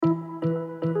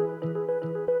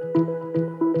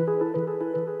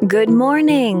Good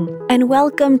morning, and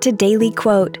welcome to Daily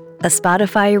Quote, a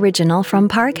Spotify original from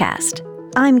Parcast.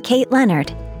 I'm Kate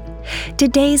Leonard.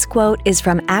 Today's quote is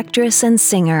from actress and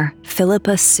singer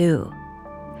Phillipa Soo.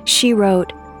 She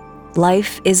wrote,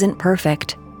 "Life isn't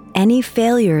perfect. Any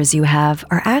failures you have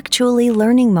are actually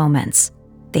learning moments.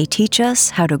 They teach us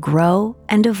how to grow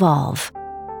and evolve."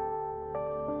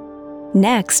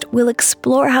 Next, we'll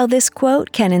explore how this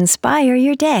quote can inspire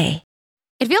your day.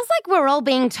 It feels like we're all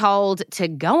being told to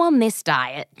go on this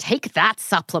diet, take that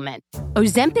supplement.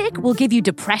 Ozempic will give you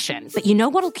depression, but you know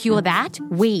what'll cure that?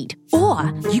 Weed.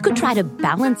 Or you could try to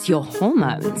balance your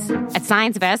hormones. At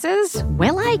Science Versus,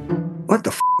 we're like, what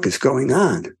the is going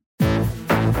on?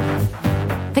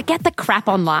 Forget the crap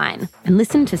online and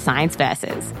listen to Science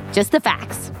Versus. Just the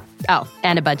facts. Oh,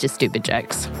 and a bunch of stupid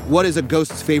jokes. What is a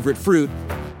ghost's favorite fruit?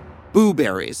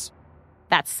 Blueberries.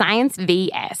 That's Science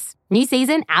VS. New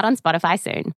season out on Spotify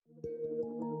soon.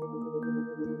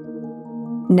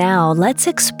 Now let's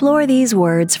explore these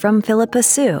words from Phillipa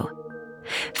Soo.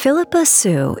 Phillipa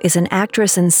Soo is an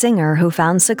actress and singer who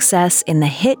found success in the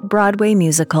hit Broadway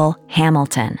musical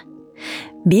Hamilton.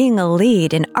 Being a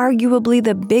lead in arguably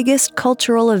the biggest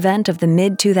cultural event of the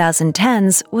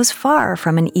mid-2010s was far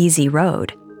from an easy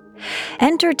road.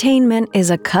 Entertainment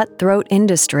is a cutthroat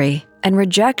industry, and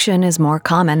rejection is more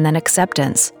common than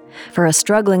acceptance. For a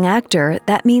struggling actor,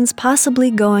 that means possibly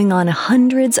going on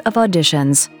hundreds of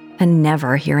auditions and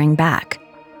never hearing back.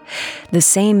 The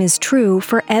same is true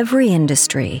for every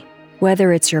industry.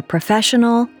 Whether it's your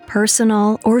professional,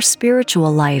 personal, or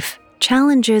spiritual life,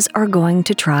 challenges are going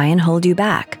to try and hold you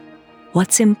back.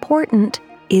 What's important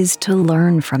is to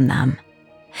learn from them.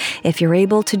 If you're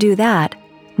able to do that,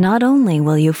 not only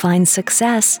will you find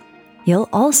success, you'll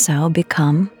also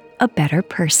become a better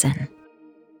person.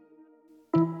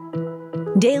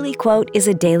 Daily Quote is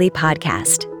a daily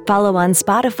podcast. Follow on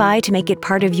Spotify to make it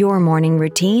part of your morning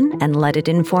routine and let it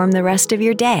inform the rest of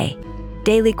your day.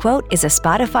 Daily Quote is a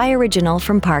Spotify original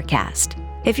from Parcast.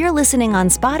 If you're listening on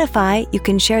Spotify, you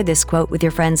can share this quote with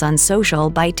your friends on social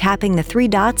by tapping the 3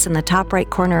 dots in the top right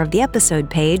corner of the episode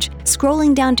page,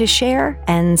 scrolling down to share,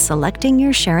 and selecting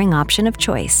your sharing option of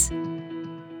choice.